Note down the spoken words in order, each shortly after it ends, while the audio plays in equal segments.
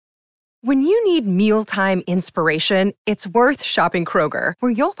When you need mealtime inspiration, it's worth shopping Kroger,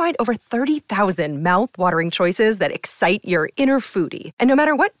 where you'll find over 30,000 mouth-watering choices that excite your inner foodie. And no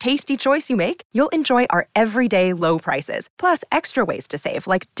matter what tasty choice you make, you'll enjoy our everyday low prices, plus extra ways to save,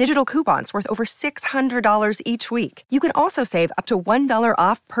 like digital coupons worth over $600 each week. You can also save up to $1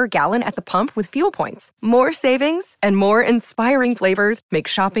 off per gallon at the pump with fuel points. More savings and more inspiring flavors make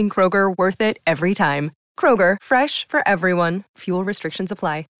shopping Kroger worth it every time. Kroger, fresh for everyone. Fuel restrictions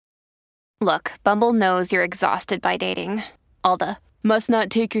apply. Look, Bumble knows you're exhausted by dating. All the, must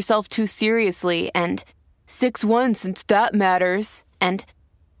not take yourself too seriously, and 6'1" since that matters, and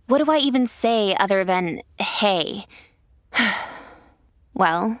what do I even say other than, hey?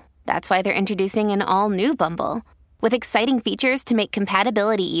 Well, that's why they're introducing an all-new Bumble, with exciting features to make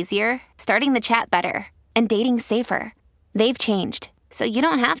compatibility easier, starting the chat better, and dating safer. They've changed, so you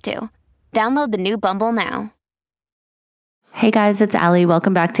don't have to. Download the new Bumble now. Hey guys, it's Allie.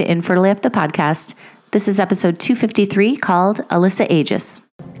 Welcome back to Infertility, the podcast. This is episode 253 called Alyssa Ages.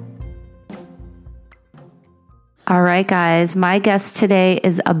 All right, guys, my guest today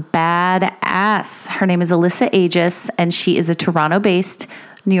is a badass. Her name is Alyssa Ages, and she is a Toronto-based,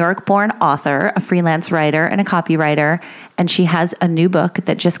 New York-born author, a freelance writer, and a copywriter. And she has a new book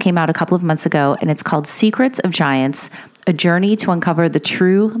that just came out a couple of months ago, and it's called Secrets of Giants, A Journey to Uncover the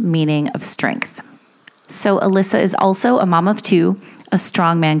True Meaning of Strength. So Alyssa is also a mom of two, a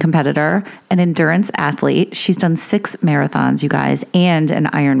strongman competitor, an endurance athlete. She's done 6 marathons, you guys, and an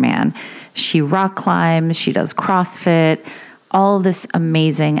Ironman. She rock climbs, she does CrossFit, all this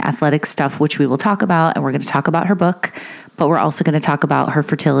amazing athletic stuff, which we will talk about. And we're going to talk about her book, but we're also going to talk about her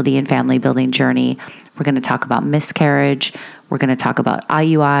fertility and family building journey. We're going to talk about miscarriage. We're going to talk about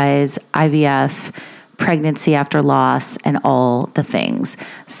IUIs, IVF, pregnancy after loss, and all the things.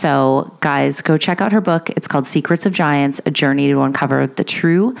 So guys, go check out her book. It's called Secrets of Giants, A Journey to Uncover the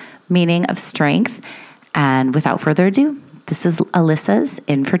True Meaning of Strength. And without further ado, this is Alyssa's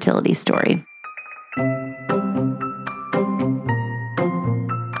infertility story.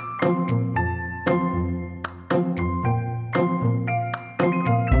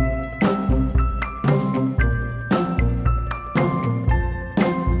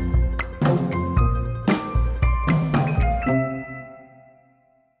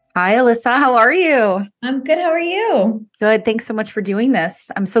 Hi, Alyssa. How are you? I'm good. How are you? Good. Thanks so much for doing this.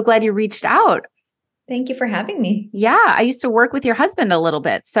 I'm so glad you reached out. Thank you for having me. Yeah, I used to work with your husband a little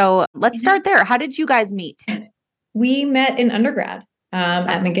bit. So let's start there. How did you guys meet? We met in undergrad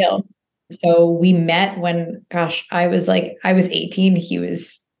at McGill. So we met when, I was 18, he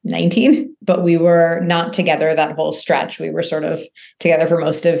was 19, but we were not together that whole stretch. We were sort of together for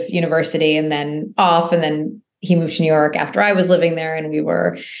most of university and then off, and then he moved to New York after I was living there, and we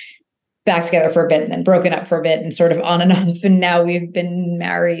were back together for a bit and then broken up for a bit and sort of on and off. And now we've been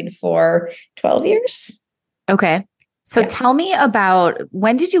married for 12 years. Okay. So Tell me about,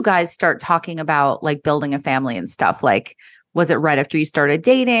 when did you guys start talking about like building a family and stuff? Like, was it right after you started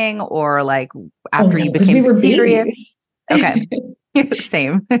dating or like after you became serious? Babies. Okay.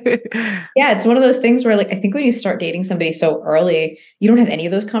 Same. Yeah. It's one of those things where like, I think when you start dating somebody so early, you don't have any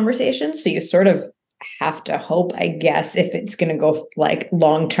of those conversations. So you sort of have to hope, I guess, if it's going to go like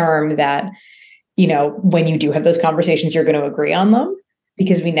long term that, you know, when you do have those conversations, you're going to agree on them,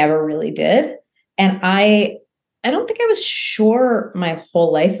 because we never really did. And I don't think I was sure my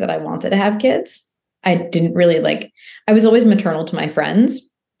whole life that I wanted to have kids. I didn't really I was always maternal to my friends,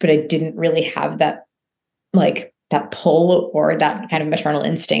 but I didn't really have that pull or that kind of maternal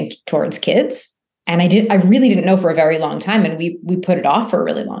instinct towards kids. And I really didn't know for a very long time. And we put it off for a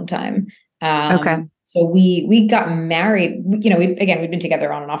really long time. Okay. So we got married, you know, we'd been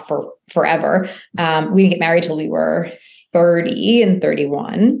together on and off for forever. We didn't get married till we were 30 and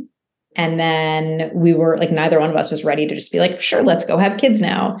 31. And then we were like, neither one of us was ready to just be like, sure, let's go have kids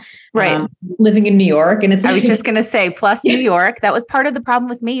now. Right. Living in New York. And I was just going to say, plus New York, that was part of the problem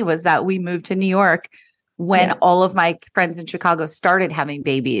with me, was that we moved to New York when all of my friends in Chicago started having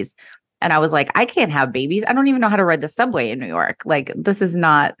babies. And I was like, I can't have babies. I don't even know how to ride the subway in New York. Like, this is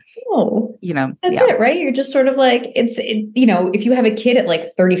not, that's it, right? You're just sort of like, if you have a kid at like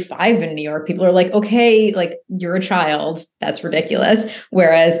 35 in New York, people are like, okay, like you're a child. That's ridiculous.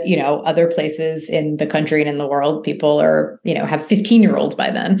 Whereas, other places in the country and in the world, people are, have 15-year-olds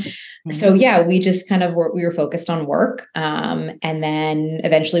by then. Mm-hmm. So yeah, we just kind of we were focused on work. And then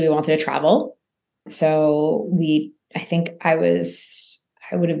eventually we wanted to travel. So I think I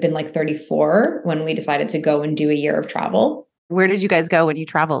would have been like 34 when we decided to go and do a year of travel. Where did you guys go when you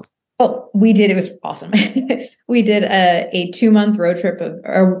traveled? Oh, we did. It was awesome. We did a 2-month road trip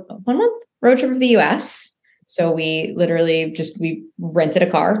or 1 month road trip of the US. So we literally we rented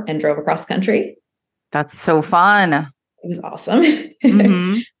a car and drove across the country. That's so fun. It was awesome.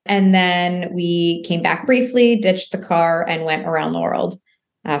 Mm-hmm. And then we came back briefly, ditched the car, and went around the world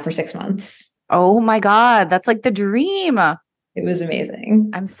for 6 months. Oh my God. That's like the dream. It was amazing.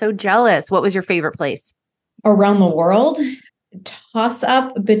 I'm so jealous. What was your favorite place? Around the world? Toss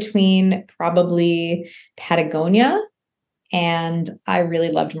up between probably Patagonia, and I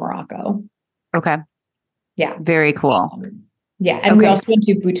really loved Morocco. Okay. Yeah. Very cool. Yeah. And we also went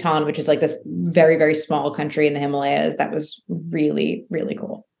to Bhutan, which is like this very, very small country in the Himalayas. That was really, really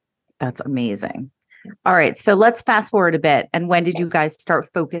cool. That's amazing. All right. So let's fast forward a bit. And when did you guys start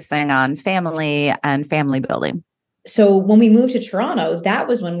focusing on family and family building? So when we moved to Toronto, that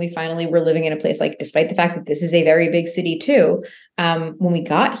was when we finally were living in a place, like, despite the fact that this is a very big city too, when we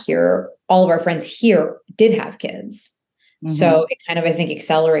got here, all of our friends here did have kids. Mm-hmm. So it kind of, I think,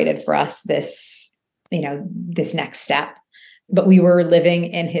 accelerated for us this next step. But we were living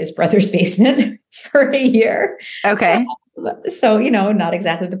in his brother's basement for a year. Okay. So, not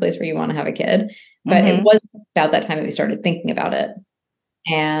exactly the place where you want to have a kid, but it was about that time that we started thinking about it.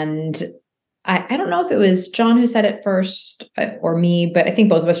 And I don't know if it was John who said it first or me, but I think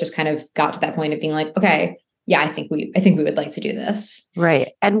both of us just kind of got to that point of being like, okay, yeah, I think we would like to do this.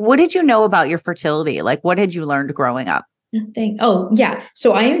 Right. And what did you know about your fertility? Like, what had you learned growing up? Nothing. Oh, yeah.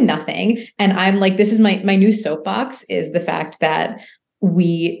 So I am nothing. And I'm like, this is my new soapbox is the fact that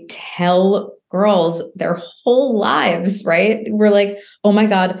we tell girls their whole lives, right? We're like, oh my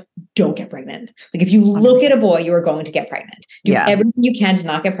God, don't get pregnant. Like, if you look at a boy, you are going to get pregnant. Do everything you can to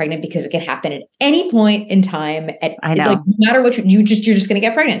not get pregnant, because it can happen at any point in time. I know. Like, no matter what you're just going to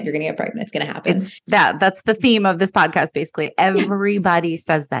get pregnant. You're going to get pregnant. It's going to happen. That's the theme of this podcast. Basically, everybody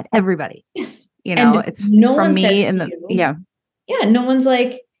says that. Everybody. Yes. It's no from one me says and yeah. No one's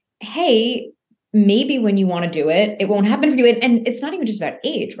like, hey, maybe when you want to do it, it won't happen for you. And it's not even just about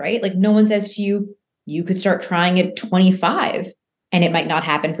age, right? Like, no one says to you, you could start trying at 25 and it might not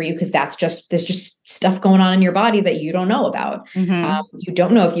happen for you because there's just stuff going on in your body that you don't know about. Mm-hmm. You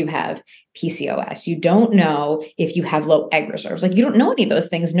don't know if you have PCOS. You don't know if you have low egg reserves. Like, you don't know any of those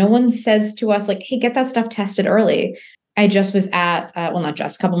things. No one says to us like, hey, get that stuff tested early. I just was at, not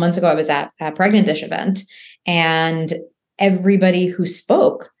just, a couple months ago, I was at a Pregnant Dish event, and everybody who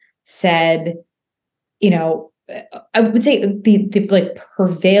spoke said, I would say the like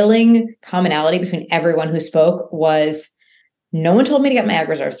prevailing commonality between everyone who spoke was, no one told me to get my egg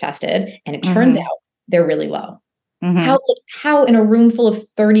reserves tested, and it turns out they're really low. Mm-hmm. How in a room full of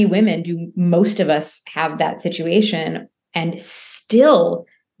 30 women do most of us have that situation, and still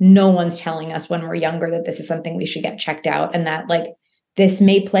no one's telling us when we're younger that this is something we should get checked out, and that like this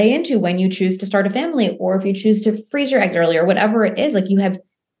may play into when you choose to start a family, or if you choose to freeze your eggs early, or whatever it is. Like, you have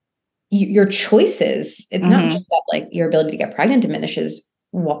your choices. It's not just that like your ability to get pregnant diminishes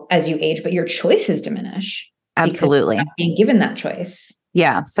as you age, but your choices diminish. Absolutely. You're not being given that choice.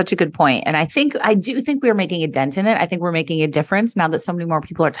 Yeah, such a good point. And I do think we're making a dent in it. I think we're making a difference now that so many more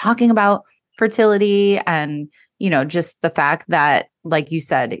people are talking about fertility, and, just the fact that, like you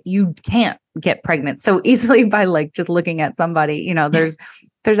said, you can't get pregnant so easily by like just looking at somebody. There's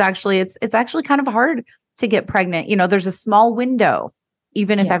actually, it's actually kind of hard to get pregnant. There's a small window,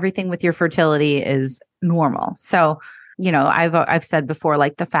 even if everything with your fertility is normal. So, I've said before,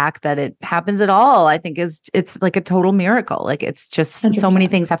 like, the fact that it happens at all, I think it's like a total miracle. Like, it's just 100%. So many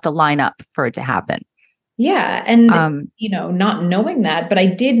things have to line up for it to happen. Yeah. And, not knowing that, but I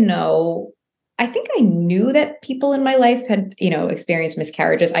did know, I think I knew that people in my life had, experienced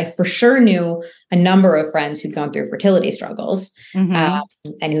miscarriages. I for sure knew a number of friends who'd gone through fertility struggles, and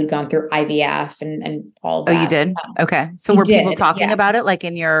who'd gone through IVF and all of that. Oh, you did? Okay. So were people talking about it, like,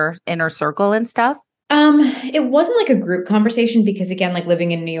 in your inner circle and stuff? It wasn't like a group conversation because, again, like,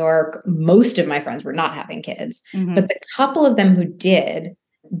 living in New York, most of my friends were not having kids, but the couple of them who did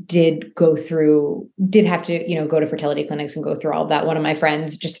have to, go to fertility clinics and go through all of that. One of my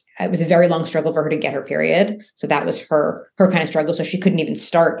friends, it was a very long struggle for her to get her period. So that was her kind of struggle. So she couldn't even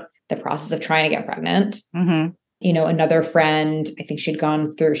start the process of trying to get pregnant. Another friend, I think she'd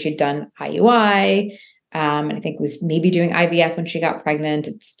done IUI, and I think was maybe doing IVF when she got pregnant.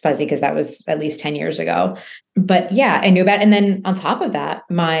 It's fuzzy because that was at least 10 years ago. But yeah, I knew about it. And then on top of that,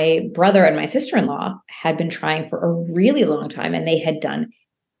 my brother and my sister-in-law had been trying for a really long time, and they had done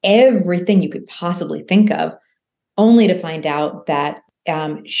everything you could possibly think of, only to find out that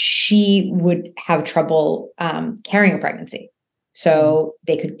she would have trouble carrying a pregnancy. So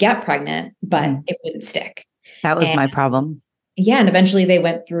they could get pregnant, but it wouldn't stick. That was my problem. Yeah. And eventually they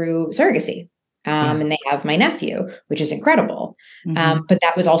went through surrogacy. And they have my nephew, which is incredible. But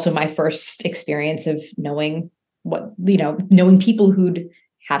that was also my first experience of knowing people who'd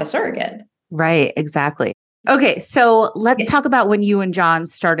had a surrogate. Right. Exactly. Okay. So let's talk about when you and John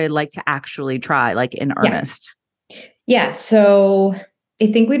started like to actually try, like in earnest. Yeah. So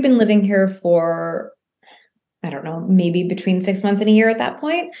I think we'd been living here for, I don't know, maybe between 6 months and a year at that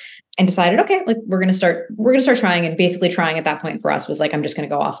point, and decided, okay, like we're going to start trying. And basically trying at that point for us was like, I'm just going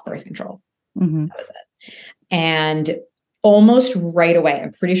to go off birth control. That was it. And almost right away,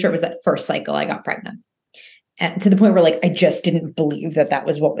 I'm pretty sure it was that first cycle, I got pregnant. And to the point where like, I just didn't believe that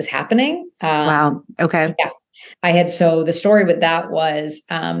was what was happening. Wow. Okay. Yeah. So the story with that was,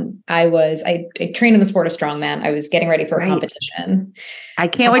 I trained in the sport of strongman. I was getting ready for a competition. I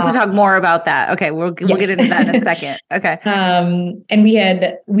can't wait to talk more about that. Okay. We'll get into that in a second. Okay. And we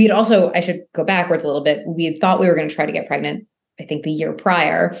had also, I should go backwards a little bit. We had thought we were going to try to get pregnant, I think the year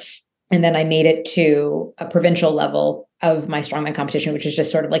prior. And then I made it to a provincial level of my strongman competition, which is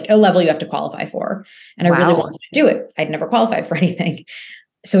just sort of like a level you have to qualify for. And I really wanted to do it. I'd never qualified for anything.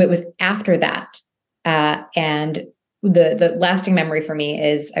 So it was after that. And the lasting memory for me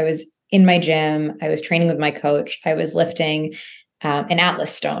is I was in my gym. I was training with my coach. I was lifting an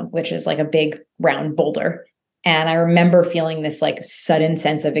Atlas stone, which is like a big round boulder. And I remember feeling this like sudden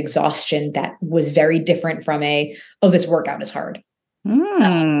sense of exhaustion that was very different from this workout is hard.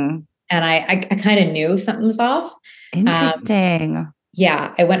 And I kind of knew something was off. Interesting.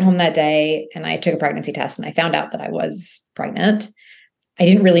 Yeah. I went home that day and I took a pregnancy test and I found out that I was pregnant. I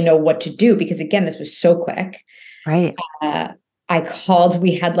didn't really know what to do because again, this was so quick. Right. I called,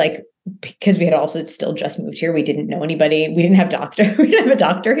 because we had also still just moved here. We didn't know anybody. We didn't have a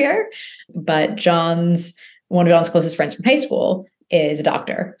doctor here, but one of John's closest friends from high school is a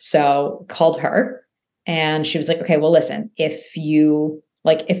doctor. So called her and she was like, okay, well, listen, if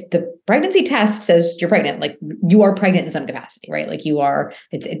the pregnancy test says you're pregnant, like you are pregnant in some capacity, right? Like you are,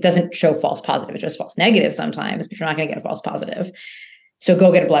 it doesn't show false positive. It's just false negative sometimes, but you're not going to get a false positive. So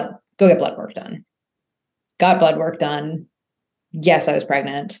go get blood work done. Got blood work done. Yes, I was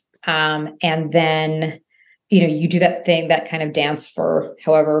pregnant. And then, you do that thing, that kind of dance for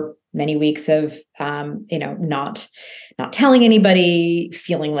however many weeks of, not telling anybody,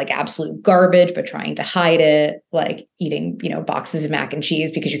 feeling like absolute garbage, but trying to hide it, like eating, boxes of mac and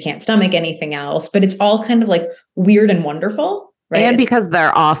cheese because you can't stomach anything else. But it's all kind of like weird and wonderful. Right? And because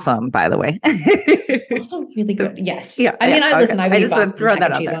they're awesome, by the way. Also really good. Yes. Yeah. I mean, listen, I would just want to throw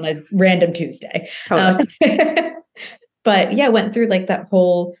that out there on a random Tuesday. Totally. But yeah, went through like that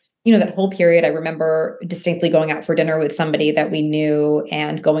whole period. I remember distinctly going out for dinner with somebody that we knew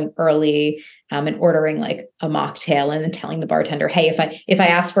and going early and ordering like a mocktail and then telling the bartender, hey, if I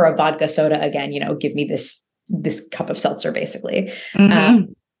ask for a vodka soda again, give me this cup of seltzer, basically.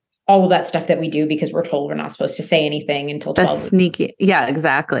 All of that stuff that we do because we're told we're not supposed to say anything until 12 weeks. Yeah,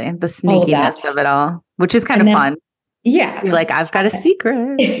 exactly. The sneakiness of it all, which is kind of fun. Yeah. You're like, I've got a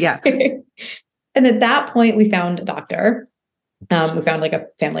secret. Yeah. And at that point, we found a doctor. We found like a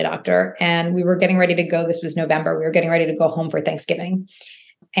family doctor and we were getting ready to go. This was November. We were getting ready to go home for Thanksgiving.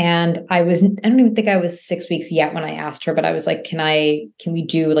 And I don't even think I was 6 weeks yet when I asked her, but I was like, can we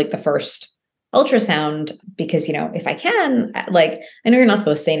do like the first ultrasound? Because, if I can, like, I know you're not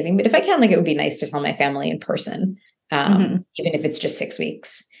supposed to say anything, but if I can, like, it would be nice to tell my family in person, even if it's just 6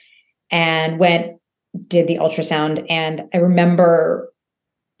 weeks. And did the ultrasound. And I remember,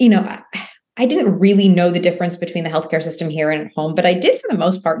 I didn't really know the difference between the healthcare system here and at home, but I did for the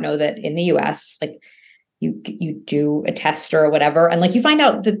most part know that in the US, like you do a test or whatever, and like you find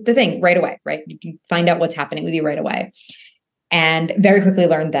out the thing right away, right? You find out what's happening with you right away. And very quickly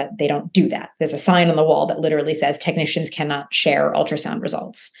learned that they don't do that. There's a sign on the wall that literally says technicians cannot share ultrasound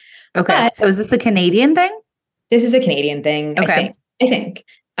results. Okay. But so is this a Canadian thing? This is a Canadian thing. Okay. I think.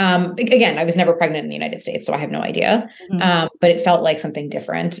 Again, I was never pregnant in the United States, so I have no idea. But it felt like something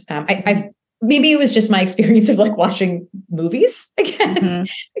different. Maybe it was just my experience of like watching movies, I guess,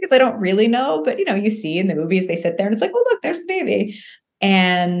 because I don't really know. But, you see in the movies, they sit there and it's like, oh, look, there's the baby.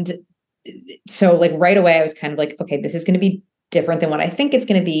 And so like right away, I was kind of like, okay, this is going to be different than what I think it's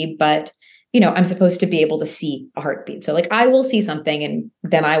going to be. But, I'm supposed to be able to see a heartbeat. So like I will see something and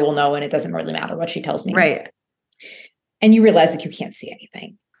then I will know. And it doesn't really matter what she tells me. Right. And you realize like you can't see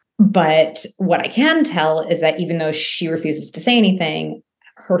anything. But what I can tell is that even though she refuses to say anything,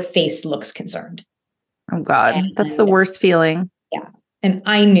 her face looks concerned. Oh God, that's the worst feeling. Yeah. And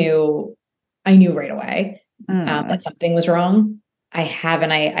I knew right away that something was wrong.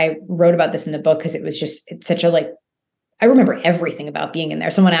 I wrote about this in the book because it's such a like I remember everything about being in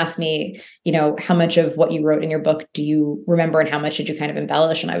there. Someone asked me, how much of what you wrote in your book do you remember and how much did you kind of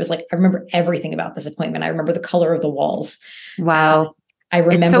embellish? And I was like, I remember everything about this appointment. I remember the color of the walls. Wow. I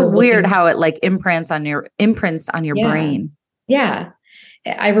remember it's so weird how it like imprints on your brain. Yeah.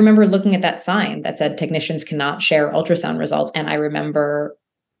 I remember looking at that sign that said technicians cannot share ultrasound results. And I remember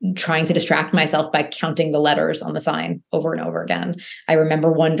trying to distract myself by counting the letters on the sign over and over again. I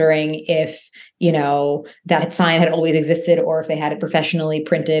remember wondering if, that sign had always existed or if they had it professionally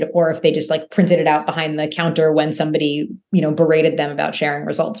printed or if they just like printed it out behind the counter when somebody, berated them about sharing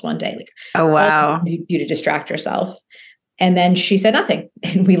results one day. Like, oh, wow. You to distract yourself. And then she said nothing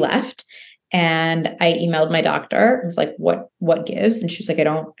and we left. And I emailed my doctor. I was like, what gives? And she was like, I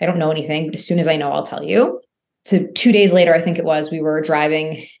don't know anything, but as soon as I know, I'll tell you. So 2 days later, I think it was, we were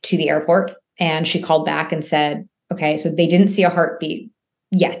driving to the airport and she called back and said, okay, so they didn't see a heartbeat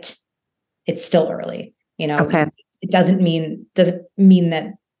yet. It's still early, Okay. It doesn't mean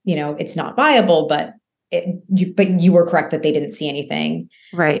that, it's not viable, but you were correct that they didn't see anything.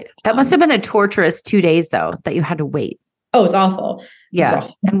 Right. That must have been a torturous 2 days though, that you had to wait. Oh, it's awful. Yeah. It's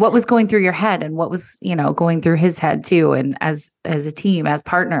awful. And what was going through your head and what was, going through his head too? And as a team, as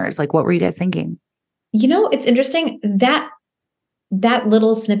partners, like what were you guys thinking? It's interesting that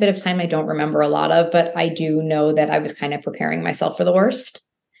little snippet of time I don't remember a lot of, but I do know that I was kind of preparing myself for the worst.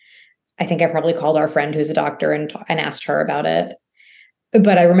 I think I probably called our friend who's a doctor and asked her about it.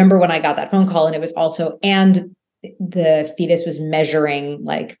 But I remember when I got that phone call and it was also, and the fetus was measuring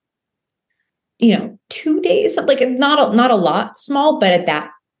like, 2 days, like not a lot small, but at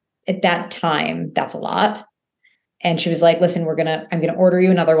that time, that's a lot. And she was like, listen, I'm going to order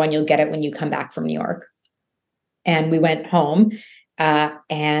you another one. You'll get it when you come back from New York. And we went home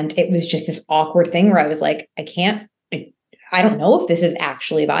and it was just this awkward thing where I was like, I don't know if this is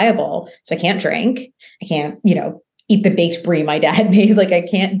actually viable. So I can't drink. I can't, eat the baked brie my dad made. Like I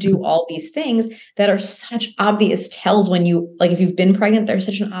can't do all these things that are such obvious tells when if you've been pregnant, there's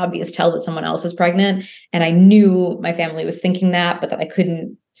such an obvious tell that someone else is pregnant. And I knew my family was thinking that, but that I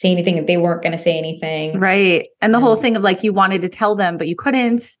couldn't say anything and they weren't going to say anything. Right. And the whole thing of like, you wanted to tell them, but you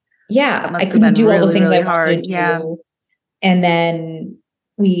couldn't. Yeah. I couldn't do all the things I wanted to do. Yeah. And then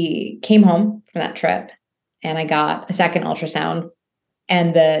we came home from that trip and I got a second ultrasound.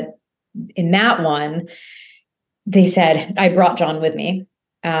 And in that one, they said, I brought John with me.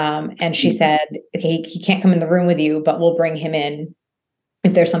 And she said, okay, he can't come in the room with you, but we'll bring him in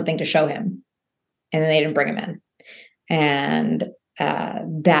if there's something to show him. And then they didn't bring him in. And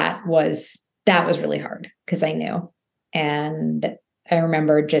that was really hard because I knew. And I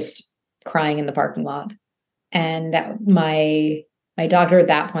remember just crying in the parking lot. And my doctor at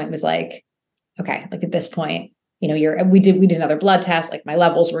that point was like, okay, like at this point, we did another blood test, like my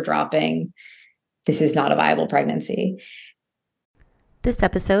levels were dropping. This is not a viable pregnancy. This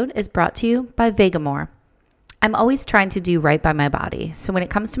episode is brought to you by Vegamore. I'm always trying to do right by my body. So when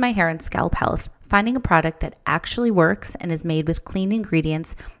it comes to my hair and scalp health, finding a product that actually works and is made with clean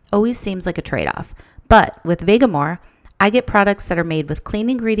ingredients always seems like a trade-off. But with Vegamore, I get products that are made with clean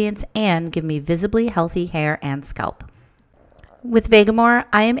ingredients and give me visibly healthy hair and scalp. With Vegamore,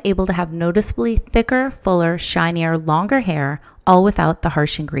 I am able to have noticeably thicker, fuller, shinier, longer hair, all without the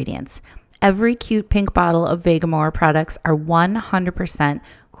harsh ingredients. Every cute pink bottle of Vegamore products are 100%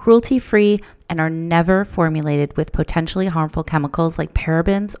 cruelty-free and are never formulated with potentially harmful chemicals like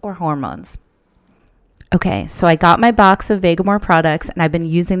parabens or hormones. Okay, so I got my box of Vegamore products and I've been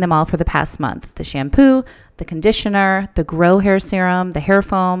using them all for the past month. The shampoo, the conditioner, the Grow Hair Serum, the hair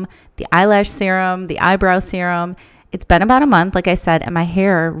foam, the eyelash serum, the eyebrow serum. It's been about a month, like I said, and my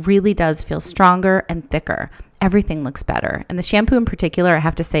hair really does feel stronger and thicker. Everything looks better. And the shampoo in particular, I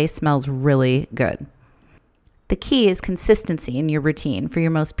have to say, smells really good. The key is consistency in your routine for your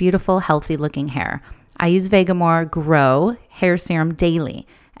most beautiful, healthy looking hair. I use Vegamore Grow Hair Serum daily,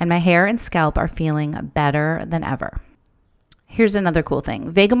 and my hair and scalp are feeling better than ever. Here's another cool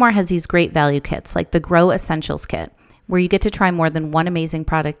thing. Vegamore has these great value kits, like the Grow Essentials Kit, where you get to try more than one amazing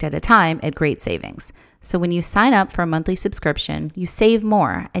product at a time at great savings. So when you sign up for a monthly subscription, you save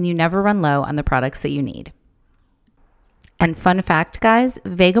more and you never run low on the products that you need. And fun fact, guys,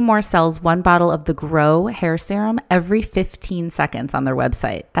 Vegamore sells one bottle of the Grow Hair Serum every 15 seconds on their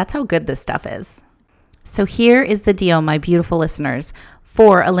website. That's how good this stuff is. So here is the deal, my beautiful listeners.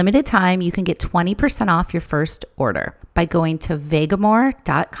 For a limited time, you can get 20% off your first order by going to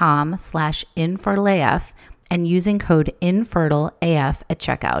vegamore.com/infertileaf and using code INFERTILEAF at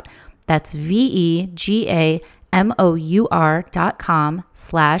checkout. That's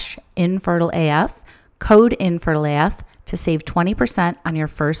vegamore.com/infertileaf, code INFERTILEAF to save 20% on your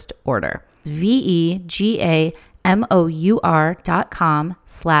first order. vegamore.com/infertileaf,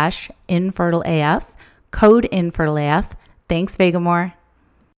 mour.com/infertileaf, code infertileaf. Thanks, Vegamour.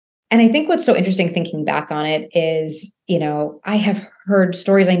 And I think what's so interesting thinking back on it is, I have heard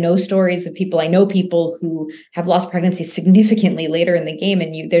stories, I know stories of people, I know people who have lost pregnancy significantly later in the game.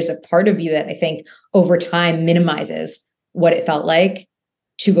 And there's a part of you that I think over time minimizes what it felt like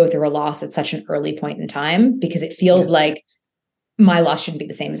to go through a loss at such an early point in time, because it feels like my loss shouldn't be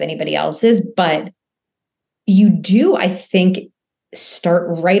the same as anybody else's. But you do, I think, start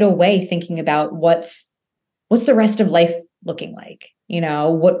right away thinking about what's the rest of life looking like?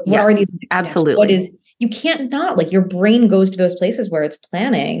 What are these? Absolutely. What is, you can't not, like, your brain goes to those places where it's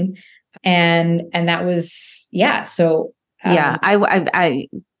planning. And that was, So,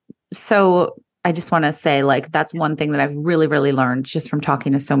 I just want to say, like, that's one thing that I've really, really learned just from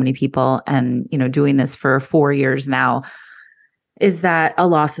talking to so many people and, doing this for 4 years now, is that a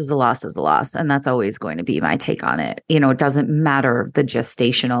loss is a loss is a loss. And that's always going to be my take on it. It doesn't matter the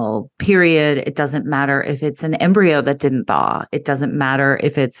gestational period. It doesn't matter if it's an embryo that didn't thaw. It doesn't matter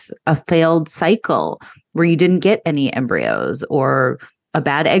if it's a failed cycle where you didn't get any embryos, or a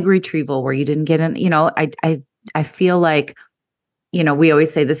bad egg retrieval where you didn't get I feel like, we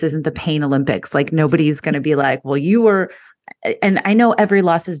always say this isn't the pain Olympics. Like, nobody's going to be like, well, you were, and I know every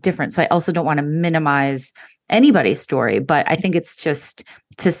loss is different. So I also don't want to minimize anybody's story, but I think it's just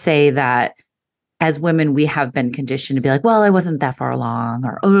to say that as women, we have been conditioned to be like, well, I wasn't that far along,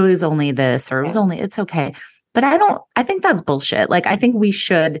 or, oh, it was only this, or it's okay. But I think that's bullshit. Like, I think we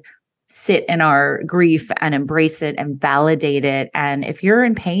should sit in our grief and embrace it and validate it. And if you're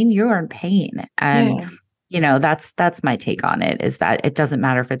in pain, you're in pain. And, that's my take on it, is that it doesn't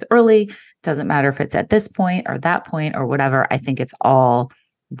matter if it's early, doesn't matter if it's at this point or that point or whatever. I think it's all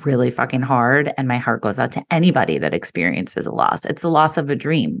really fucking hard. And my heart goes out to anybody that experiences a loss. It's the loss of a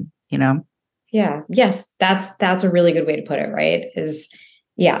dream, Yeah. Yes. That's a really good way to put it, right?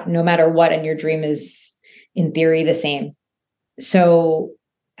 No matter what, and your dream is in theory the same. So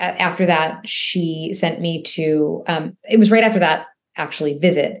after that, she sent me to, it was right after that actually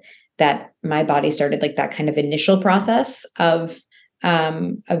visit that my body started, like, that kind of initial process of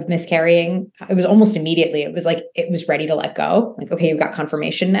miscarrying. It was almost immediately. It was like, it was ready to let go. Like, okay, you've got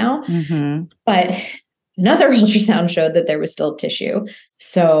confirmation now. Mm-hmm. But another ultrasound showed that there was still tissue.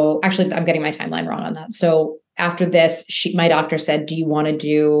 So actually, I'm getting my timeline wrong on that. So after this, my doctor said, do you want to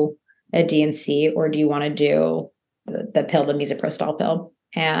do a DNC, or do you want to do the pill, the misoprostol pill?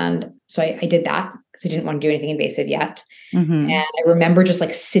 And so I did that because I didn't want to do anything invasive yet. Mm-hmm. And I remember just,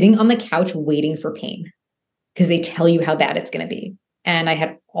 like, sitting on the couch waiting for pain, because they tell you how bad it's going to be. And I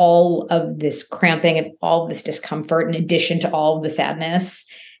had all of this cramping and all of this discomfort in addition to all of the sadness.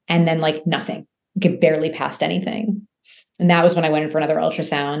 And then, like, nothing. I could barely pass anything. And that was when I went in for another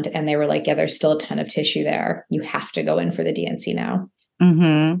ultrasound, and they were like, yeah, there's still a ton of tissue there. You have to go in for the DNC now.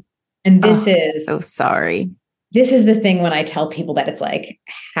 Mm-hmm. And this is so sorry. This is the thing when I tell people that it's like,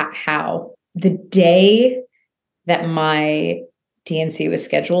 how the day that my DNC was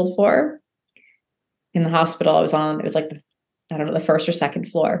scheduled for in the hospital I was on, it was like, the first or second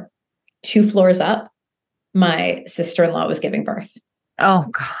floor, 2 floors up, my sister-in-law was giving birth. Oh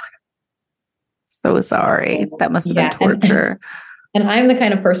God. So sorry. That must have been torture. And I'm the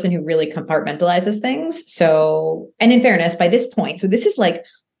kind of person who really compartmentalizes things. So, and in fairness, by this point, so this is like,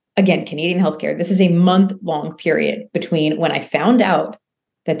 again, Canadian healthcare, this is a month-long period between when I found out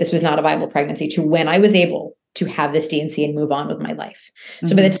that this was not a viable pregnancy to when I was able to have this DNC and move on with my life. Mm-hmm.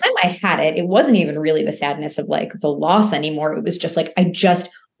 So by the time I had it, it wasn't even really the sadness of, like, the loss anymore. It was just like,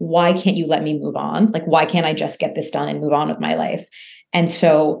 why can't you let me move on? Like, why can't I just get this done and move on with my life? And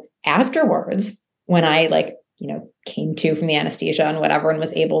so afterwards, when I, like, came to from the anesthesia and whatever, and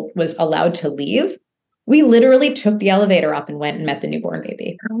was allowed to leave, we literally took the elevator up and went and met the newborn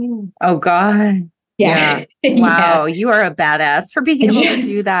baby. Oh God. Yeah. Wow. You are a badass for being able to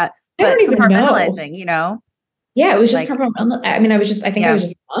do that. But compartmentalizing, Yeah. It was just compartmentalizing. I mean, I was just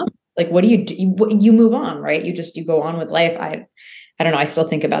like, what do you do? You move on, right? You go on with life. I don't know. I still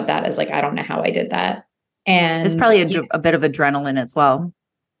think about that as, like, I don't know how I did that. And there's probably a bit of adrenaline as well.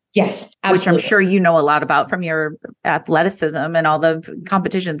 Yes, absolutely. Which I'm sure you know a lot about from your athleticism and all the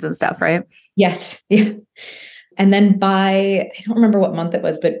competitions and stuff, right? Yes. Yeah. And then I don't remember what month it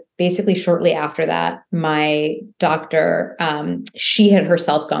was, but basically shortly after that, my doctor, she had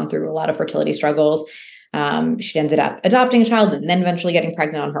herself gone through a lot of fertility struggles. She ended up adopting a child and then eventually getting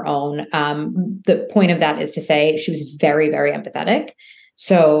pregnant on her own. The point of that is to say she was very, very empathetic.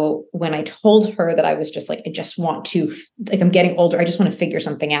 So when I told her that I was just like, I just want to, like, I'm getting older, I just want to figure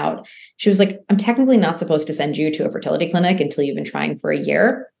something out, she was like, I'm technically not supposed to send you to a fertility clinic until you've been trying for a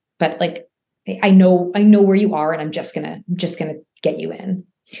year, but, like, I know where you are, and I'm just gonna get you in.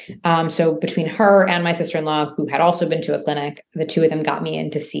 So between her and my sister-in-law, who had also been to a clinic, the two of them got me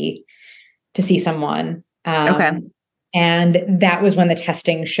in to see someone. Okay. And that was when the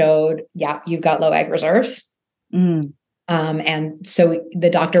testing showed, yeah, you've got low egg reserves. Mm. And so the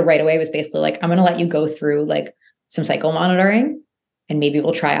doctor right away was basically like, I'm going to let you go through like some cycle monitoring, and maybe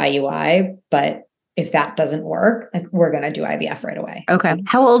we'll try IUI. But if that doesn't work, like, we're going to do IVF right away. Okay.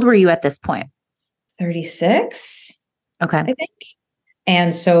 How old were you at this point? 36. Okay. I think.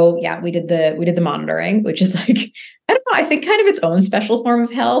 And so, yeah, we did the monitoring, which is like, I don't know, I think kind of its own special form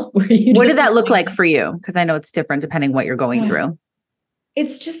of hell. What did that look like for you? Because I know it's different depending what you're going through.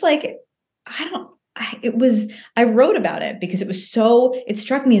 It's just like, I wrote about it because it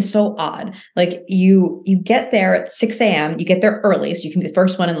struck me as so odd. Like you get there at 6 a.m., you get there early, so you can be the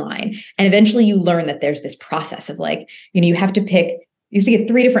first one in line. And eventually you learn that there's this process of like, you have to get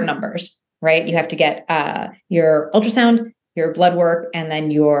 3 different numbers, right? You have to get your ultrasound, your blood work, and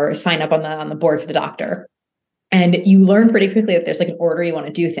then your sign up on the board for the doctor. And you learn pretty quickly that there's like an order you want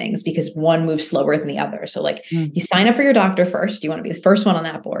to do things because one moves slower than the other. So like you sign up for your doctor first. You want to be the first one on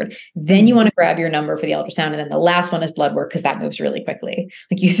that board. Then you want to grab your number for the ultrasound. And then the last one is blood work because that moves really quickly.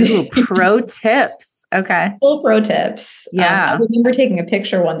 Like you see. Pro tips. Okay. Full pro tips. Yeah. I remember taking a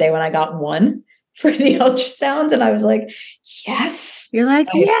picture one day when I got one for the ultrasound. And I was like, yes. You're like,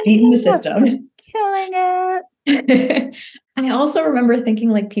 yeah, beating the system. Killing it. I also remember thinking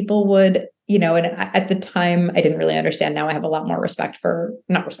like people would, and at the time I didn't really understand. Now I have a lot more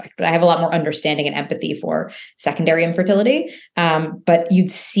but I have a lot more understanding and empathy for secondary infertility. But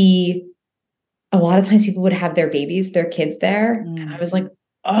you'd see a lot of times people would have their kids there. And I was like,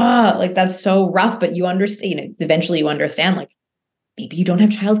 like that's so rough, but you understand, eventually you understand like maybe you don't have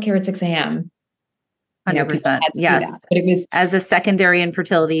childcare at 6 a.m. 100%. Yes. But it was, as a secondary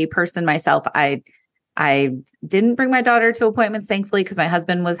infertility person myself, I didn't bring my daughter to appointments, thankfully, because my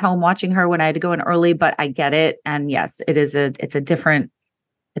husband was home watching her when I had to go in early, but I get it. And yes, it's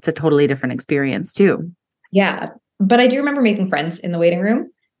a totally different experience too. Yeah. But I do remember making friends in the waiting room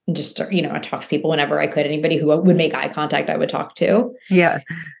and just, I talked to people whenever I could. Anybody who would make eye contact, I would talk to. Yeah.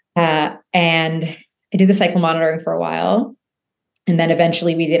 And I did the cycle monitoring for a while. And then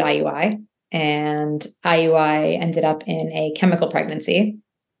eventually we did IUI, and IUI ended up in a chemical pregnancy,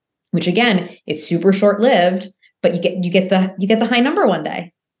 which again, it's super short lived, but you get the high number one day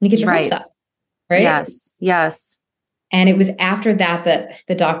and you get your hopes up. Right. Yes. Yes. And it was after that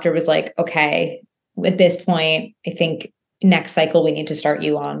the doctor was like, okay, at this point, I think next cycle, we need to start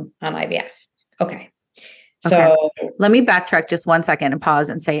you on IVF. Okay. So let me backtrack just 1 second and pause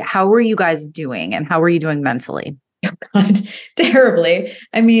and say, how were you guys doing and how were you doing mentally? Oh God, terribly.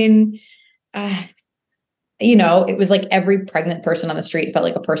 I mean, it was like every pregnant person on the street felt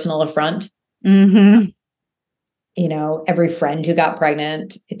like a personal affront. Mm-hmm. Every friend who got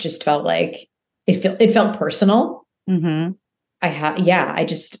pregnant, it just felt like it felt personal. Mm-hmm. I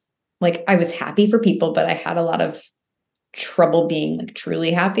just like, I was happy for people, but I had a lot of trouble being like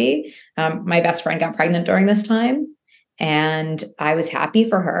truly happy. My best friend got pregnant during this time and I was happy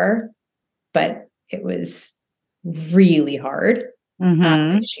for her, but it was really hard.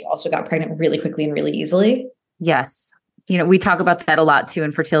 Mm-hmm. She also got pregnant really quickly and really easily. Yes. We talk about that a lot too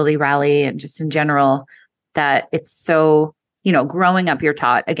in Fertility Rally and just in general, that it's so, growing up, you're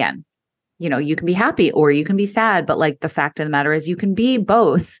taught again, you can be happy or you can be sad, but like the fact of the matter is you can be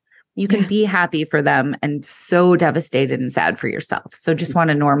both. You can be happy for them and so devastated and sad for yourself. So just want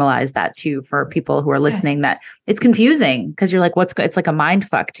to normalize that too for people who are listening, that it's confusing because you're like, it's like a mind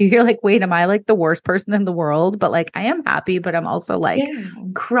fuck too. You're like, wait, am I like the worst person in the world? But like, I am happy, but I'm also like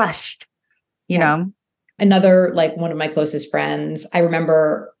crushed, you know? Another, like one of my closest friends, I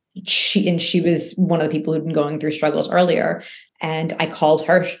remember she was one of the people who'd been going through struggles earlier. And I called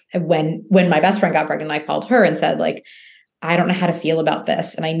her when my best friend got pregnant, I called her and said like, I don't know how to feel about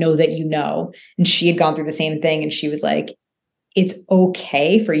this. And I know that and she had gone through the same thing. And she was like, it's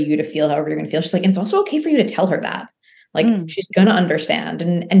okay for you to feel however you're going to feel. She's like, and it's also okay for you to tell her that. Like, she's going to understand.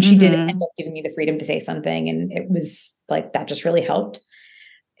 And she did end up giving me the freedom to say something. And it was like, that just really helped.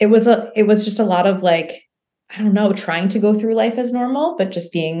 It was just a lot of like, I don't know, trying to go through life as normal, but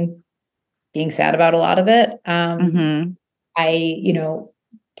just being sad about a lot of it.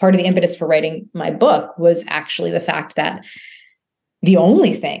 Part of the impetus for writing my book was actually the fact that the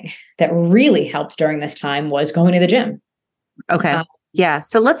only thing that really helped during this time was going to the gym. Okay. Yeah.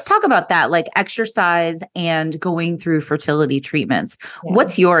 So let's talk about that, like exercise and going through fertility treatments. Yeah.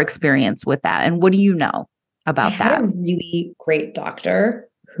 What's your experience with that? And what do you know about that? I had a really great doctor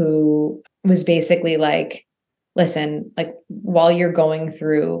who was basically like, listen, like while you're going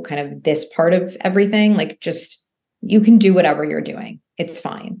through kind of this part of everything, like just, you can do whatever you're doing. It's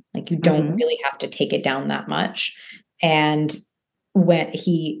fine. Like you don't really have to take it down that much. And when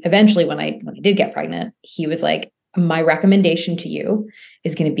I did get pregnant, he was like, my recommendation to you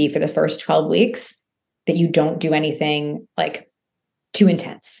is going to be for the first 12 weeks that you don't do anything like too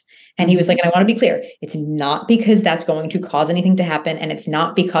intense. And he was like, and I want to be clear, it's not because that's going to cause anything to happen. And it's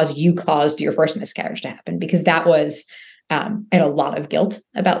not because you caused your first miscarriage to happen, because that was, I had a lot of guilt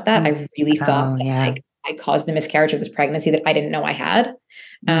about that. I really thought that like I caused the miscarriage of this pregnancy that I didn't know I had.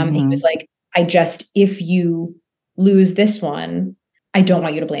 He was like, if you lose this one, I don't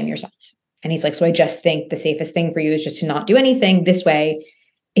want you to blame yourself. And he's like, so I just think the safest thing for you is just to not do anything this way.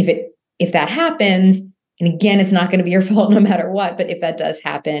 If that happens, and again, it's not going to be your fault no matter what, but if that does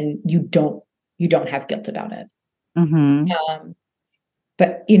happen, you don't have guilt about it.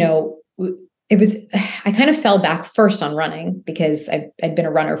 But I kind of fell back first on running because I'd been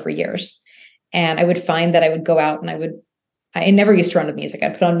a runner for years, and I would find that I would go out and I never used to run with music.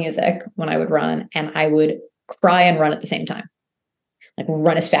 I'd put on music when I would run, and I would cry and run at the same time, like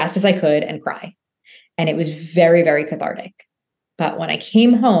run as fast as I could and cry. And it was very, very cathartic. But when I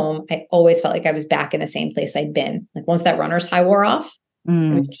came home, I always felt like I was back in the same place I'd been. Like once that runner's high wore off,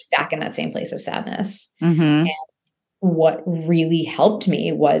 I was just back in that same place of sadness. And what really helped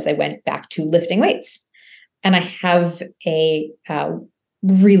me was I went back to lifting weights. And I have a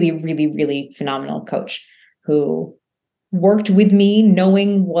really, really, really phenomenal coach who worked with me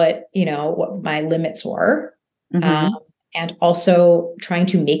knowing what my limits were. And also trying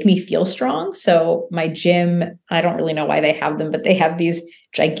to make me feel strong. So my gym, I don't really know why they have them, but they have these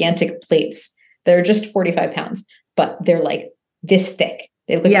gigantic plates. They're just 45 pounds, but they're like this thick.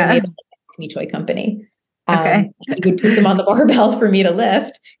 They look like they're made by a toy company. You would put them on the barbell for me to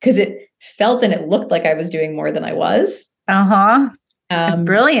lift because it felt and it looked like I was doing more than I was. It's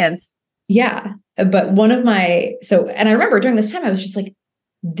brilliant. Yeah. But and I remember during this time, I was just like,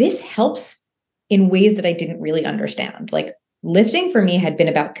 this helps in ways that I didn't really understand. Like lifting for me had been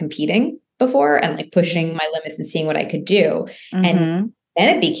about competing before and like pushing my limits and seeing what I could do. And then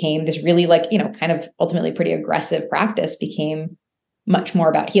it became this really like, kind of ultimately pretty aggressive practice became much more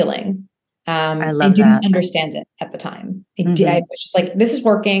about healing. I didn't understand it at the time. I was just like, this is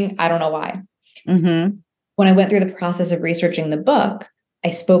working. I don't know why. When I went through the process of researching the book, I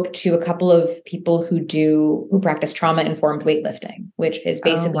spoke to a couple of people who practice trauma-informed weightlifting, which is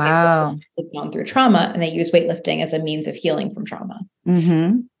basically they've gone through trauma and they use weightlifting as a means of healing from trauma.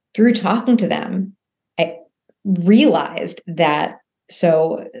 Through talking to them, I realized that,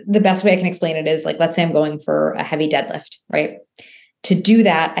 so the best way I can explain it is like, let's say I'm going for a heavy deadlift, right? To do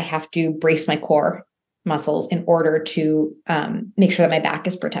that, I have to brace my core muscles in order to make sure that my back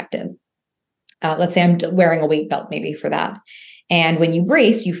is protected. Let's say I'm wearing a weight belt maybe for that. And when you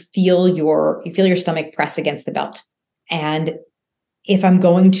brace, you feel your stomach press against the belt. And if I'm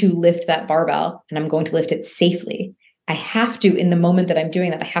going to lift that barbell and I'm going to lift it safely, I have to, in the moment that I'm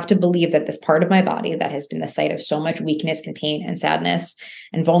doing that, I have to believe that this part of my body that has been the site of so much weakness and pain and sadness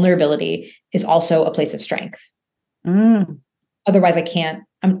and vulnerability is also a place of strength. Otherwise, I'm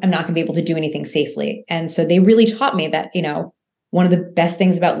not going to be able to do anything safely. And so they really taught me that, one of the best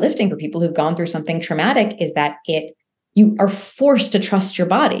things about lifting for people who've gone through something traumatic is that you are forced to trust your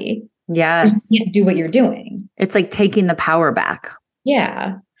body. Yes. You can't do what you're doing. It's like taking the power back.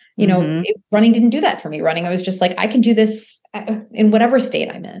 Yeah. Running didn't do that for me. Running, I was just like, I can do this in whatever state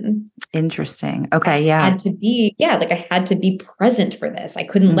I'm in. Interesting. Okay. I had to be present for this. I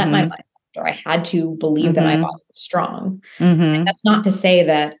couldn't let my mind, or I had to believe that my body was strong. And that's not to say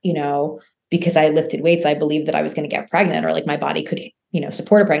that, because I lifted weights, I believed that I was going to get pregnant or like my body could,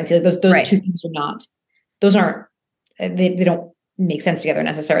 support a pregnancy. Like those two things they don't make sense together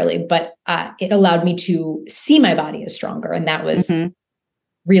necessarily, but it allowed me to see my body as stronger. And that was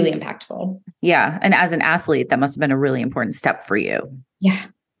really impactful. Yeah. And as an athlete, that must have been a really important step for you. Yeah.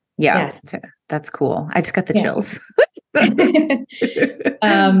 Yeah. Yes. That's cool. I just got the chills. And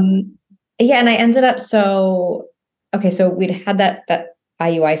I ended up, so we'd had that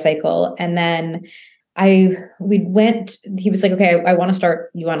IUI cycle, and then he was like, okay, I want to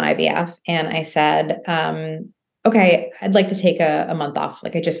start you on IVF. And I said, okay, I'd like to take a month off.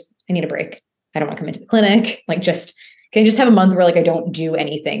 Like, I need a break. I don't want to come into the clinic. Like, can I just have a month where like, I don't do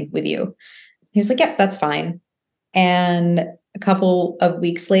anything with you? He was like, yep, that's fine. And a couple of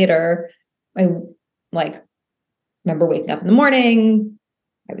weeks later, I remember waking up in the morning,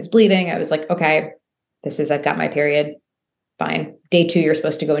 I was bleeding. I was like, okay, I've got my period. Fine. Day 2, you're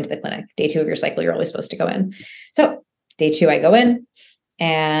supposed to go into the clinic. Day 2 of your cycle, you're always supposed to go in. So day 2, I go in,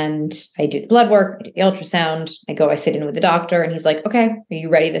 And I do the blood work, I do the ultrasound, I sit in with the doctor, and he's like, okay, are you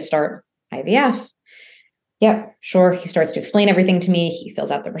ready to start IVF? Yeah, sure. He starts to explain everything to me. He fills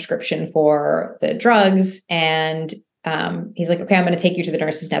out the prescription for the drugs, and he's like, okay, I'm going to take you to the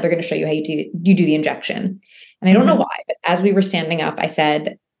nurses now. They're going to show you how you do the injection. And I don't know why, but as we were standing up, I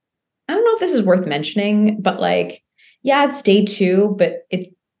said, I don't know if this is worth mentioning, but like, yeah, it's day 2, but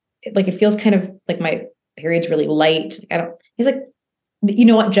it feels kind of like my period's really light. He's like, you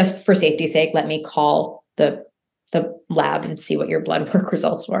know what, just for safety's sake, let me call the lab and see what your blood work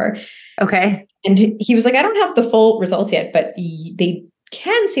results were. Okay. And he was like, I don't have the full results yet, but they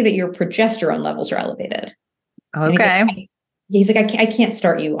can see that your progesterone levels are elevated. Okay. He's like, I can't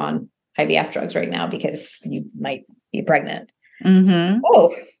start you on IVF drugs right now because you might be pregnant. So,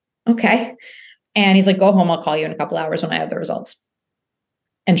 oh, okay. And he's like, go home. I'll call you in a couple hours when I have the results.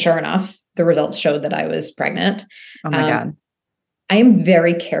 And sure enough, the results showed that I was pregnant. Oh my God. I am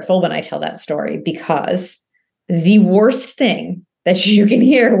very careful when I tell that story because the worst thing that you can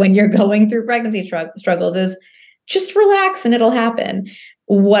hear when you're going through pregnancy struggles is just relax and it'll happen.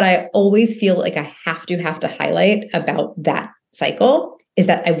 What I always feel like I have to highlight about that cycle is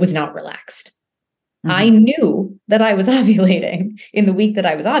that I was not relaxed. I knew that I was ovulating in the week that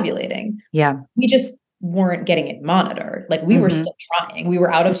I was ovulating. Yeah. We just weren't getting it monitored. Like we were still trying. We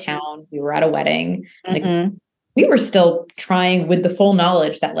were out of town. We were at a wedding. Like we were still trying with the full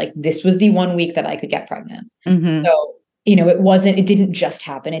knowledge that like this was the 1 week that I could get pregnant. So, it didn't just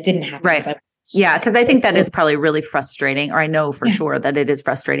happen. It didn't happen. Right. Yeah. Cause I think that is probably really frustrating, or I know for sure that it is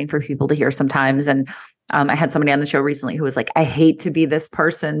frustrating for people to hear sometimes. And I had somebody on the show recently who was like, I hate to be this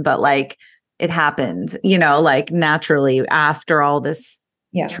person, but like it happened, like naturally after all this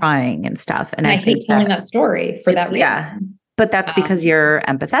trying and stuff. And I hate telling that story for that reason. Yeah. But that's because you're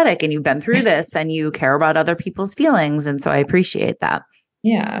empathetic and you've been through this and you care about other people's feelings. And so I appreciate that.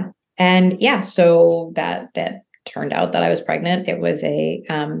 Yeah. And so that turned out that I was pregnant. It was a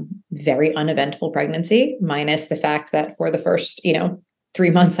very uneventful pregnancy, minus the fact that for the first, 3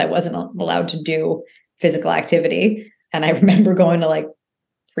 months, I wasn't allowed to do physical activity. And I remember going to like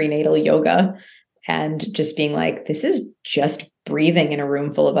prenatal yoga and just being like, this is just breathing in a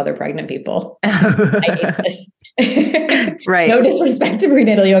room full of other pregnant people. I hate this. Right. No disrespect to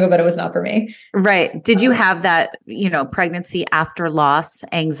prenatal yoga, but it was not for me. Right. Did you have that, pregnancy after loss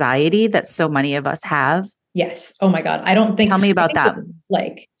anxiety that so many of us have? Yes. Oh my God. Tell me about that.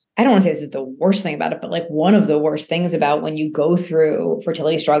 I don't want to say this is the worst thing about it, but like one of the worst things about when you go through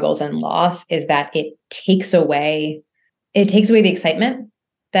fertility struggles and loss is that it takes away the excitement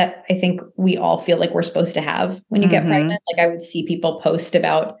that I think we all feel like we're supposed to have when you get pregnant. Like I would see people post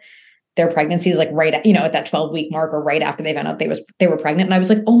about their pregnancies, like right at, at that 12-week mark or right after they found out they were pregnant. And I was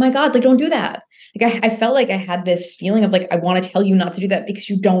like, oh my God, like don't do that. Like I felt like I had this feeling of like, I want to tell you not to do that because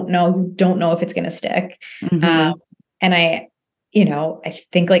you don't know if it's going to stick. And I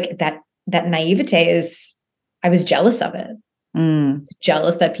think like that naivete is, I was jealous of it.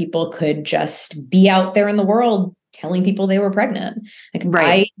 Jealous that people could just be out there in the world telling people they were pregnant.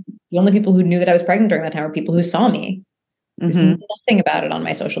 Like the only people who knew that I was pregnant during that time were people who saw me. There's nothing about it on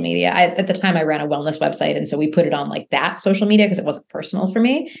my social media. At the time I ran a wellness website. And so we put it on like that social media because it wasn't personal for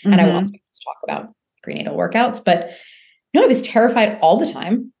me. And I wanted to talk about prenatal workouts, but no, I was terrified all the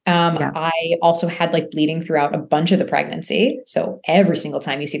time. I also had like bleeding throughout a bunch of the pregnancy. So every single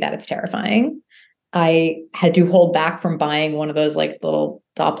time you see that, it's terrifying. I had to hold back from buying one of those like little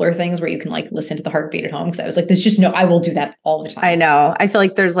Doppler things where you can like listen to the heartbeat at home. Cause I was like, there's just I will do that all the time. I know. I feel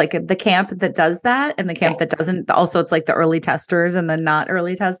like there's like the camp that does that and the camp that doesn't. Also, it's like the early testers and the not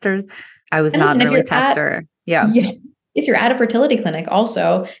early testers. I was not an early tester. Yeah. If you're at a fertility clinic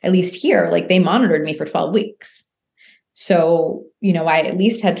also, at least here, like they monitored me for 12 weeks. So, I at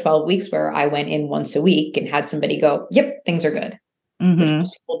least had 12 weeks where I went in once a week and had somebody go, yep, things are good. Which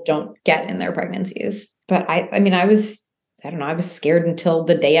most people don't get in their pregnancies. But I was scared until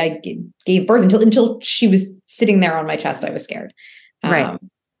the day I gave birth, until she was sitting there on my chest. I was scared. Right.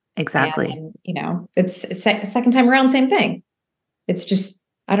 Exactly. And, it's second time around, same thing. It's just,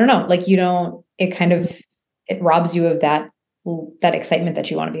 I don't know, like it robs you of that excitement that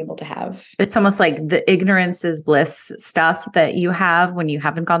you want to be able to have. It's almost like the ignorance is bliss stuff that you have when you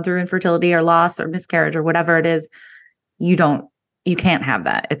haven't gone through infertility or loss or miscarriage or whatever it is. You can't have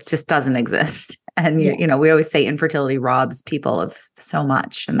that. It just doesn't exist. And we always say infertility robs people of so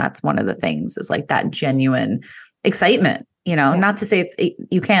much. And that's one of the things is like that genuine excitement, not to say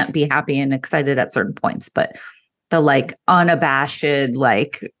you can't be happy and excited at certain points, but the like unabashed,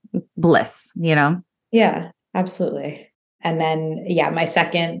 like bliss, Yeah, absolutely. And then, my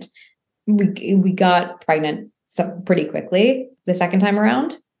second, we got pregnant pretty quickly. the second time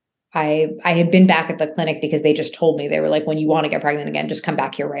around, I had been back at the clinic because they just told me, they were like, when you want to get pregnant again, just come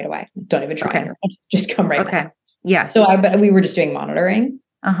back here right away. Don't even try. Just come right back. Yeah. So we were just doing monitoring.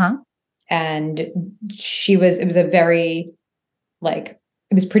 And it was a very, like,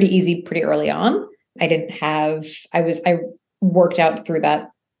 it was pretty easy pretty early on. I worked out through that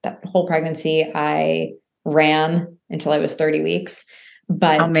whole pregnancy. I ran until I was 30 weeks.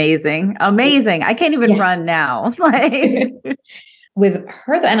 But amazing. I can't even run now. Like with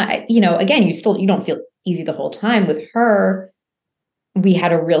her, and again, you don't feel easy the whole time. With her, we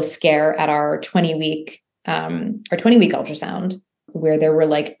had a real scare at our 20-week ultrasound, where there were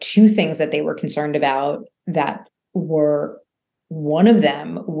like two things that they were concerned about that were, one of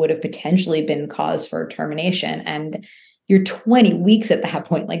them would have potentially been cause for termination. And you're 20 weeks at that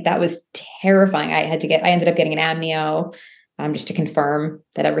point. Like, that was terrifying. I ended up getting an amnio just to confirm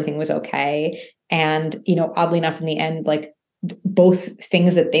that everything was okay. And, oddly enough, in the end, like, both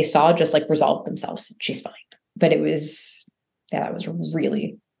things that they saw just like resolved themselves. She's fine. But that was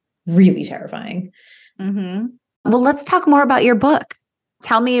really, really terrifying. Mm-hmm. Well, let's talk more about your book.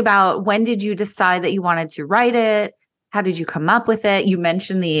 Tell me about, when did you decide that you wanted to write it? How did you come up with it? You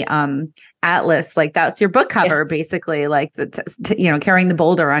mentioned the atlas, like that's your book cover, basically, like carrying the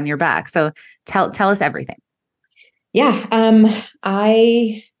boulder on your back. So tell us everything. Yeah.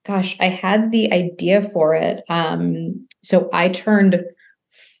 I had the idea for it. So I turned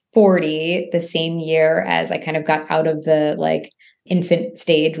 40 the same year as I kind of got out of the like infant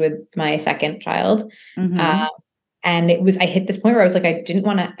stage with my second child. Mm-hmm. And I hit this point where I was like,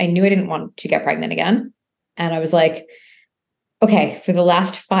 I knew I didn't want to get pregnant again. And I was like, okay, for the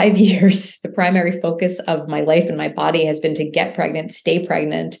last 5 years, the primary focus of my life and my body has been to get pregnant, stay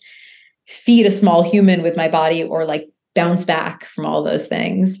pregnant, feed a small human with my body, or like bounce back from all those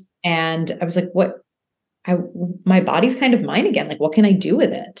things. And I was like, my body's kind of mine again. Like, what can I do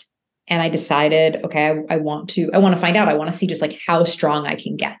with it? And I decided, okay, I want to find out. I want to see just like how strong I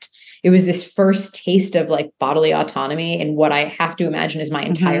can get. It was this first taste of like bodily autonomy in what I have to imagine is my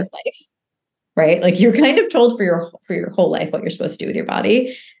entire life, right? Like, you're kind of told for your whole life what you're supposed to do with your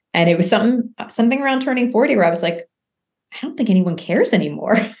body. And it was something around turning 40 where I was like, I don't think anyone cares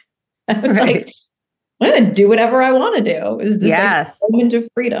anymore. I was like, I'm going to do whatever I want to do. It was this like moment of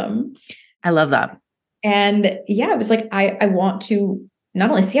freedom. I love that. And it was like, I want to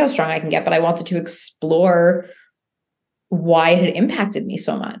not only see how strong I can get, but I wanted to explore why it had impacted me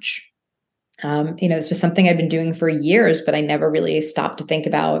so much. This was something I'd been doing for years, but I never really stopped to think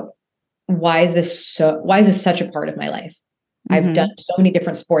about, why is this such a part of my life? Mm-hmm. I've done so many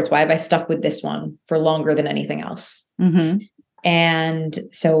different sports. Why have I stuck with this one for longer than anything else? Mm-hmm. And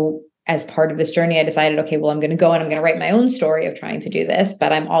so as part of this journey, I decided, okay, well, I'm going to go and I'm going to write my own story of trying to do this,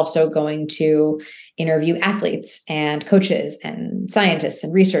 but I'm also going to interview athletes and coaches and scientists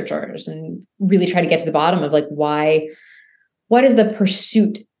and researchers and really try to get to the bottom of like, why does the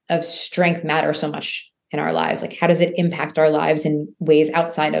pursuit of strength matter so much in our lives? Like, how does it impact our lives in ways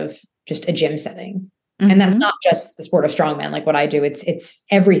outside of just a gym setting? Mm-hmm. And that's not just the sport of strongman, like what I do. It's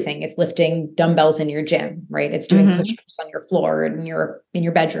everything. It's lifting dumbbells in your gym, right? It's doing push-ups on your floor in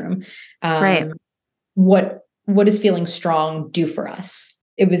your bedroom. Right. What does feeling strong do for us?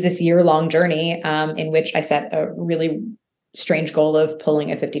 It was this year-long journey in which I set a really strange goal of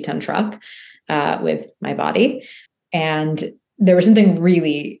pulling a 50-ton truck with my body. And there was something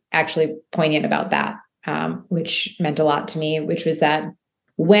really actually poignant about that, which meant a lot to me, which was that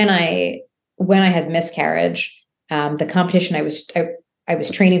when I had miscarriage, the competition I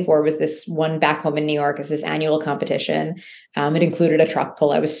was training for was this one back home in New York. It's this annual competition. It included a truck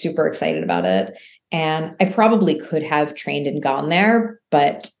pull. I was super excited about it. And I probably could have trained and gone there,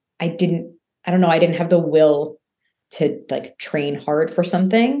 but I didn't have the will to like train hard for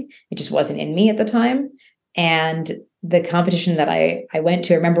something. It just wasn't in me at the time. And the competition that I went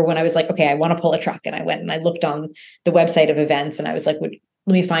to, I remember when I was like, okay, I want to pull a truck. And I went and I looked on the website of events and I was like,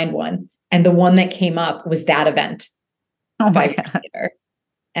 let me find one. And the one that came up was that event. Oh my God. Later.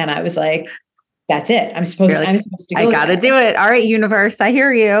 And I was like, that's it. I'm supposed to go. I got to do it. All right, universe. I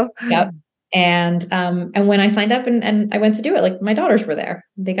hear you. Yep. And when I signed up and I went to do it, like my daughters were there.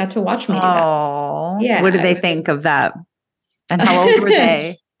 They got to watch me do that. Yeah. What did they think of that? And how old were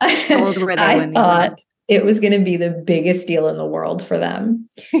they? How old were they I when thought it was going to be the biggest deal in the world for them.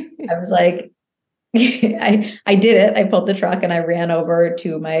 I was like, I did it. I pulled the truck and I ran over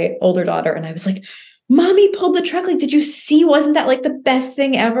to my older daughter and I was like, Mommy pulled the truck. Like, did you see? Wasn't that like the best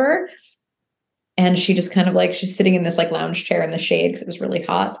thing ever? And she just kind of like, she's sitting in this like lounge chair in the shade because it was really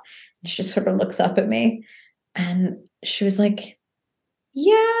hot. And she just sort of looks up at me and she was like,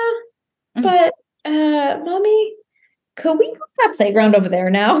 yeah, but Mommy, could we go to that playground over there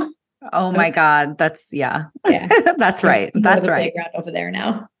now? Oh my God. That's That's right. That's right. Playground over there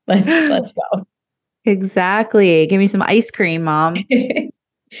now. Let's go. Exactly. Give me some ice cream, Mom.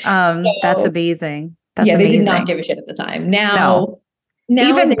 That's amazing. That's amazing. They did not give a shit at the time. Now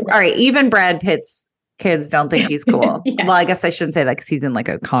even Brad Pitt's kids don't think he's cool. Yes. Well, I guess I shouldn't say that because he's in like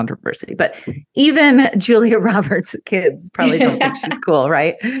a controversy, but even Julia Roberts' kids probably don't think she's cool,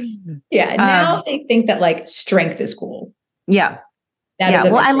 right? Yeah. Now they think that like strength is cool. Yeah.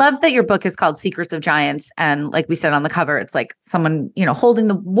 Well, I love that your book is called Secrets of Giants. And like we said on the cover, it's like someone, holding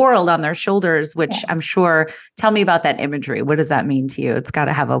the world on their shoulders, which I'm sure, tell me about that imagery. What does that mean to you? It's got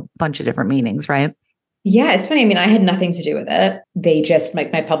to have a bunch of different meanings, right? Yeah, it's funny. I mean, I had nothing to do with it. They just,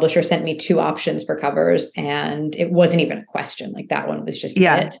 like, my publisher sent me 2 options for covers and it wasn't even a question. Like that one was just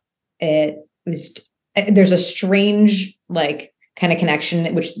it. It was, there's a strange, like, kind of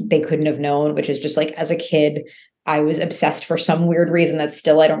connection, which they couldn't have known, which is just like, as a kid, I was obsessed for some weird reason that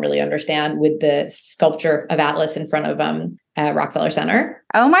still I don't really understand with the sculpture of Atlas in front of Rockefeller Center.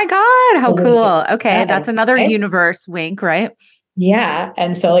 Oh my God, how cool. Okay, that's another universe wink, right? Yeah.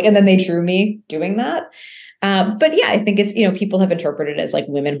 And so and then they drew me doing that. But yeah, I think it's, people have interpreted it as like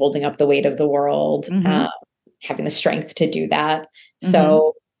women holding up the weight of the world, having the strength to do that.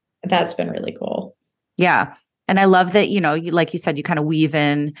 So that's been really cool. Yeah. And I love that, like you said, you kind of weave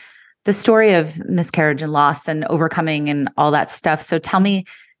in the story of miscarriage and loss and overcoming and all that stuff. So tell me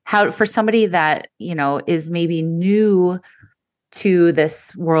how, for somebody that, is maybe new to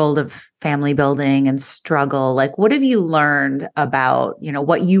this world of family building and struggle, like what have you learned about,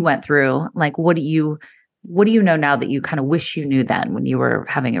 what you went through? Like, what do you know now that you kind of wish you knew then when you were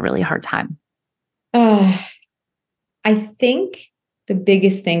having a really hard time? I think the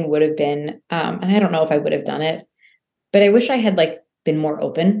biggest thing would have been, and I don't know if I would have done it, but I wish I had been more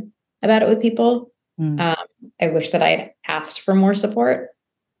open about it with people. I wish that I had asked for more support.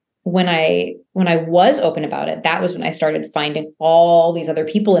 When I was open about it, that was when I started finding all these other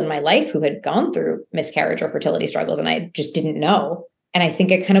people in my life who had gone through miscarriage or fertility struggles, and I just didn't know. And I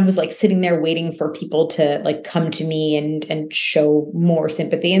think I kind of was sitting there waiting for people to come to me and show more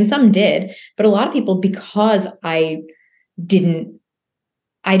sympathy. And some did, but a lot of people, because I tried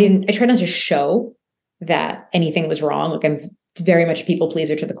not to show that anything was wrong. I'm very much a people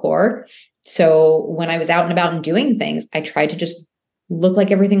pleaser to the core. So when I was out and about and doing things, I tried to just look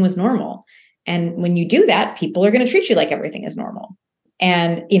like everything was normal. And when you do that, people are going to treat you like everything is normal.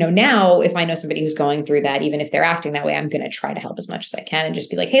 And, now if I know somebody who's going through that, even if they're acting that way, I'm going to try to help as much as I can and just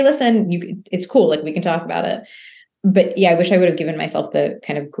be like, hey, listen, it's cool. We can talk about it. But yeah, I wish I would have given myself the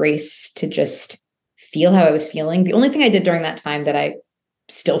kind of grace to just feel how I was feeling. The only thing I did during that time that I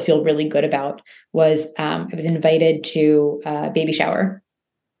still feel really good about was I was invited to a baby shower.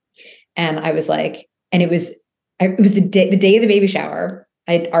 And I was like, and it was the day of the baby shower.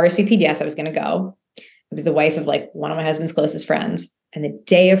 I had RSVP'd, yes, I was going to go. It was the wife of one of my husband's closest friends. And the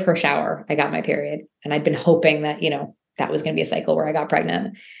day of her shower, I got my period. And I'd been hoping that, that was going to be a cycle where I got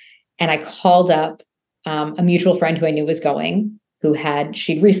pregnant. And I called up a mutual friend who I knew was going,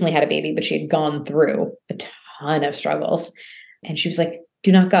 she'd recently had a baby, but she had gone through a ton of struggles. And she was like,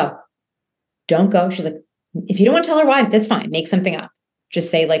 do not go. Don't go. She's like, if you don't want to tell her why, that's fine. Make something up.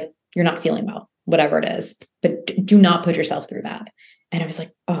 Just say you're not feeling well, whatever it is, but do not put yourself through that. And I was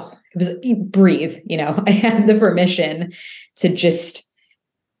like, oh, it was breathe. I had the permission to just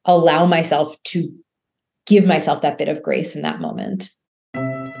allow myself to give myself that bit of grace in that moment.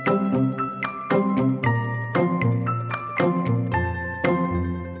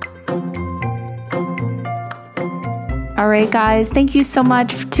 All right, guys, thank you so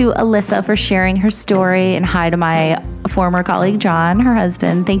much to Alyssa for sharing her story, and hi to my former colleague, John, her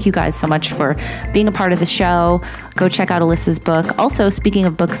husband. Thank you guys so much for being a part of the show. Go check out Alyssa's book. Also, speaking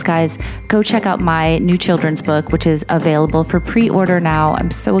of books, guys, go check out my new children's book, which is available for pre-order now. I'm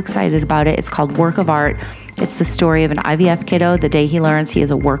so excited about it. It's called Work of Art. It's the story of an IVF kiddo the day he learns he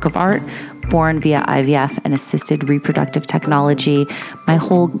is a work of art, born via IVF and assisted reproductive technology. My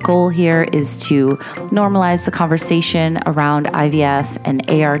whole goal here is to normalize the conversation around IVF and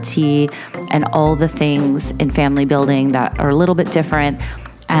ART and all the things in family building that are a little bit different.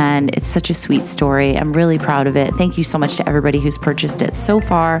 And it's such a sweet story. I'm really proud of it. Thank you so much to everybody who's purchased it so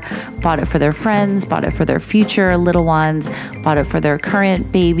far, bought it for their friends, bought it for their future little ones, bought it for their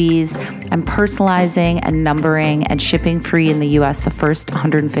current babies. I'm personalizing and numbering and shipping free in the US the first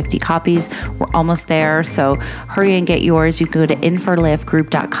 150 copies. We're almost there, so hurry and get yours. You can go to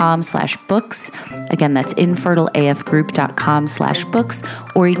infertileafgroup.com/books. Again, that's infertileafgroup.com/books,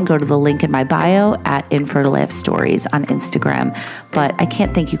 or you can go to the link in my bio at Infertile AF Stories on Instagram. But I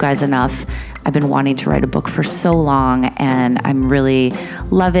can't thank thank you guys enough. I've been wanting to write a book for so long, and I'm really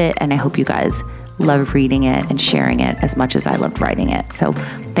love it. And I hope you guys love reading it and sharing it as much as I loved writing it. So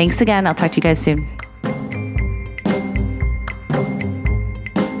thanks again. I'll talk to you guys soon.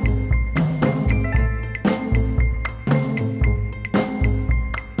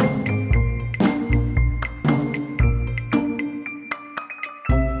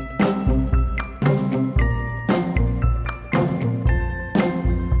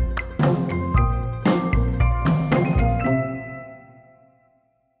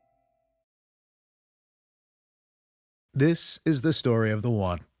 This is the story of the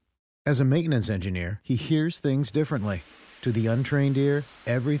one. As a maintenance engineer, he hears things differently. To the untrained ear,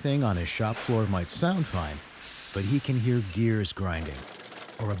 everything on his shop floor might sound fine, but he can hear gears grinding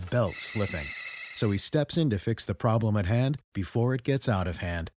or a belt slipping. So he steps in to fix the problem at hand before it gets out of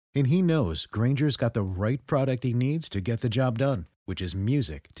hand. And he knows Grainger's got the right product he needs to get the job done, which is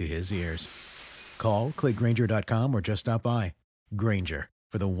music to his ears. Call, click Grainger.com, or just stop by. Grainger,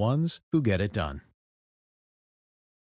 for the ones who get it done.